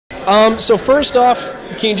So first off,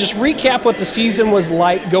 can you just recap what the season was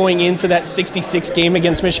like going into that 66 game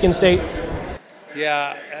against Michigan State?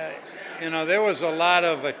 Yeah, there was a lot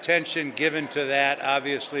of attention given to that,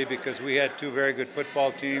 obviously, because we had two very good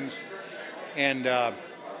football teams. And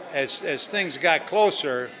as things got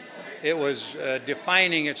closer, it was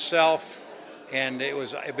defining itself, and it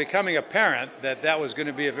was becoming apparent that that was going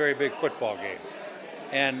to be a very big football game.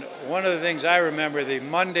 And one of the things I remember, the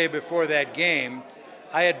Monday before that game,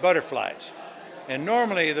 I had butterflies. And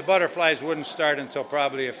normally the butterflies wouldn't start until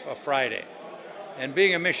probably a Friday. And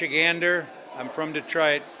being a Michigander, I'm from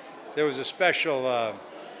Detroit, there was a special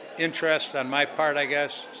interest on my part, I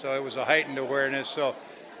guess. So it was a heightened awareness.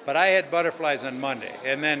 But I had butterflies on Monday.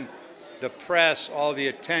 And then the press, all the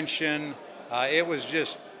attention, it was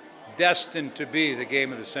just destined to be the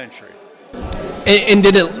game of the century. And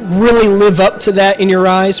did it really live up to that in your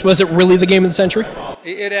eyes? Was it really the game of the century?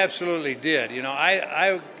 It absolutely did.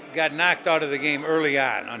 I got knocked out of the game early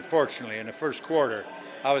on, unfortunately, in the first quarter.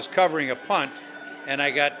 I was covering a punt, and I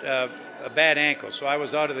got a bad ankle, so I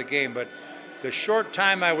was out of the game. But the short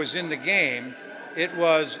time I was in the game, it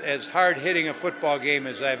was as hard-hitting a football game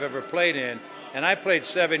as I've ever played in, and I played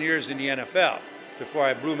 7 years in the NFL before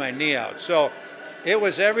I blew my knee out. So it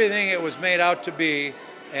was everything it was made out to be,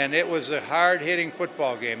 and it was a hard-hitting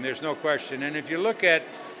football game, there's no question. And if you look at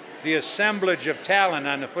the assemblage of talent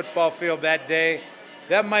on the football field that day,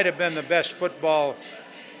 that might have been the best football,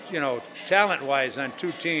 talent-wise on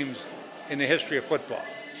two teams in the history of football.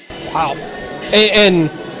 Wow. And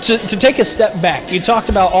to take a step back, you talked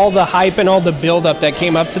about all the hype and all the build-up that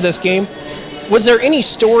came up to this game. Was there any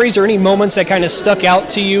stories or any moments that kind of stuck out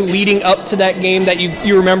to you leading up to that game that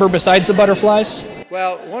you remember besides the butterflies?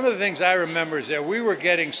 Well, one of the things I remember is that we were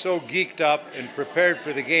getting so geeked up and prepared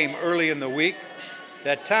for the game early in the week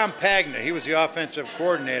that Tom Pagna, he was the offensive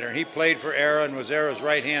coordinator, and he played for Era and was Era's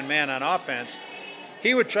right-hand man on offense.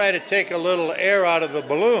 He would try to take a little air out of the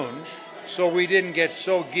balloon so we didn't get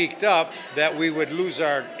so geeked up that we would lose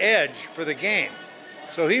our edge for the game.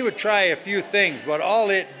 So he would try a few things, but all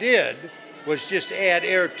it did was just add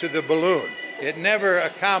air to the balloon. It never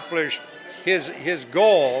accomplished his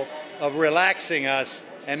goal of relaxing us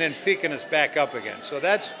and then picking us back up again. So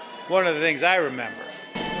that's one of the things I remember.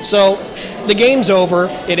 So the game's over.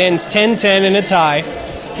 It ends 10-10 in a tie.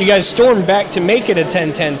 You guys stormed back to make it a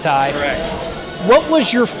 10-10 tie. Correct. What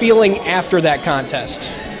was your feeling after that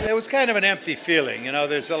contest? It was kind of an empty feeling.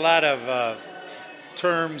 There's a lot of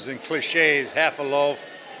terms and cliches, half a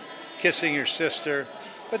loaf, kissing your sister.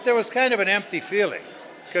 But there was kind of an empty feeling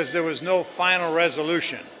because there was no final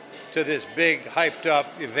resolution to this big, hyped-up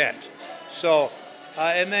event. So,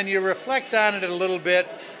 and then you reflect on it a little bit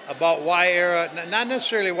about why Era, not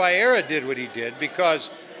necessarily why Era did what he did, because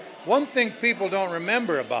one thing people don't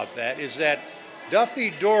remember about that is that Duffy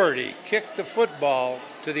Doherty kicked the football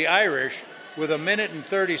to the Irish with 1 minute and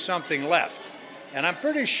 30-something left. And I'm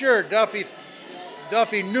pretty sure Duffy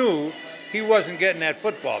knew he wasn't getting that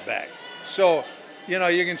football back. So, you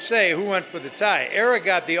can say who went for the tie. Era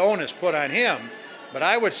got the onus put on him, but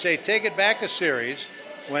I would say take it back a series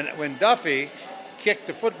when Duffy kicked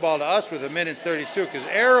the football to us with 1 minute 32, because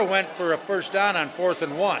Era went for a first down on 4th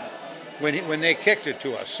and 1 when they kicked it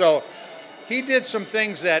to us. So he did some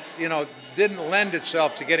things that, didn't lend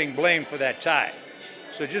itself to getting blamed for that tie.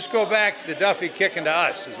 So just go back to Duffy kicking to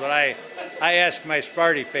us is what I ask my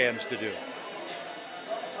Sparty fans to do.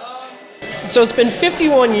 So it's been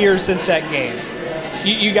 51 years since that game.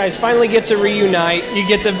 You guys finally get to reunite. You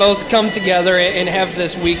get to both come together and have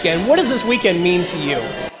this weekend. What does this weekend mean to you?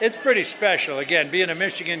 It's pretty special. Again, being a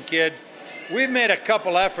Michigan kid, we've made a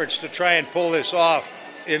couple efforts to try and pull this off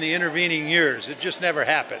in the intervening years. It just never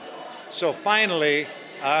happened. So finally,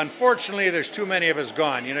 unfortunately, there's too many of us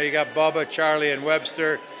gone. You got Bubba, Charlie, and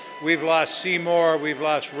Webster. We've lost Seymour. We've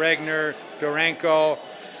lost Regner, Duranko.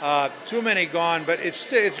 Too many gone, but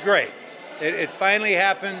it's great. It finally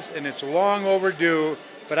happens, and it's long overdue,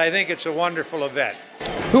 but I think it's a wonderful event.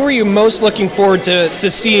 Who are you most looking forward to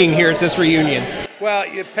seeing here at this reunion? Well,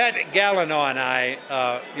 Pat Gallino and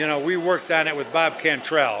I, we worked on it with Bob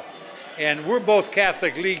Cantrell, and we're both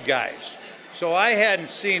Catholic League guys. So I hadn't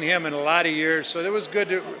seen him in a lot of years, so it was good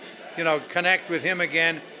to, connect with him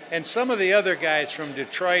again. And some of the other guys from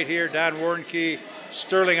Detroit here, Don Warnke,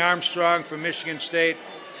 Sterling Armstrong from Michigan State.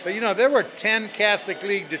 But, there were 10 Catholic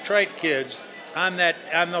League Detroit kids on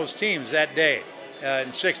those teams that day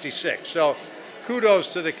in '66. So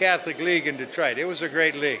kudos to the Catholic League in Detroit. It was a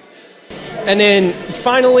great league. And then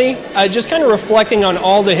finally, just kind of reflecting on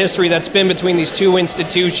all the history that's been between these two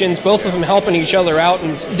institutions, both of them helping each other out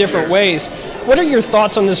in different ways. What are your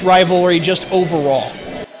thoughts on this rivalry just overall?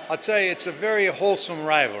 I'll tell you, it's a very wholesome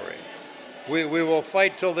rivalry. We will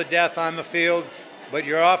fight till the death on the field, but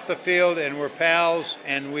you're off the field and we're pals,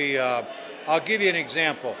 and I'll give you an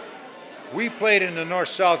example. We played in the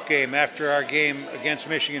North-South game after our game against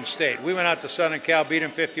Michigan State. We went out to Southern Cal, beat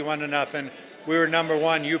them 51-0. We were number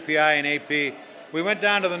one, UPI and AP. We went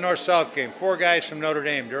down to the North-South game. 4 guys from Notre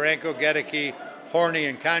Dame, Duranko, Geddeke, Horney,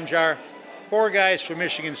 and Conjar. 4 guys from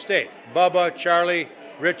Michigan State, Bubba, Charlie,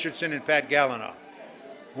 Richardson, and Pat Gallinow.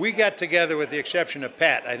 We got together, with the exception of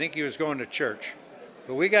Pat. I think he was going to church.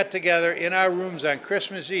 But we got together in our rooms on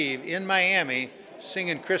Christmas Eve in Miami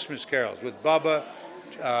singing Christmas carols with Bubba,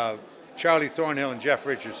 Charlie Thornhill, and Jeff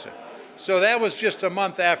Richardson. So that was just a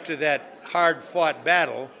month after that hard-fought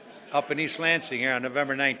battle up in East Lansing here on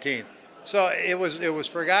November 19th. So it was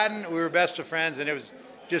forgotten. We were best of friends, and it was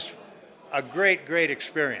just a great, great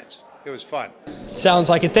experience. It was fun. Sounds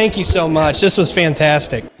like it. Thank you so much. This was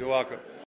fantastic. You're welcome.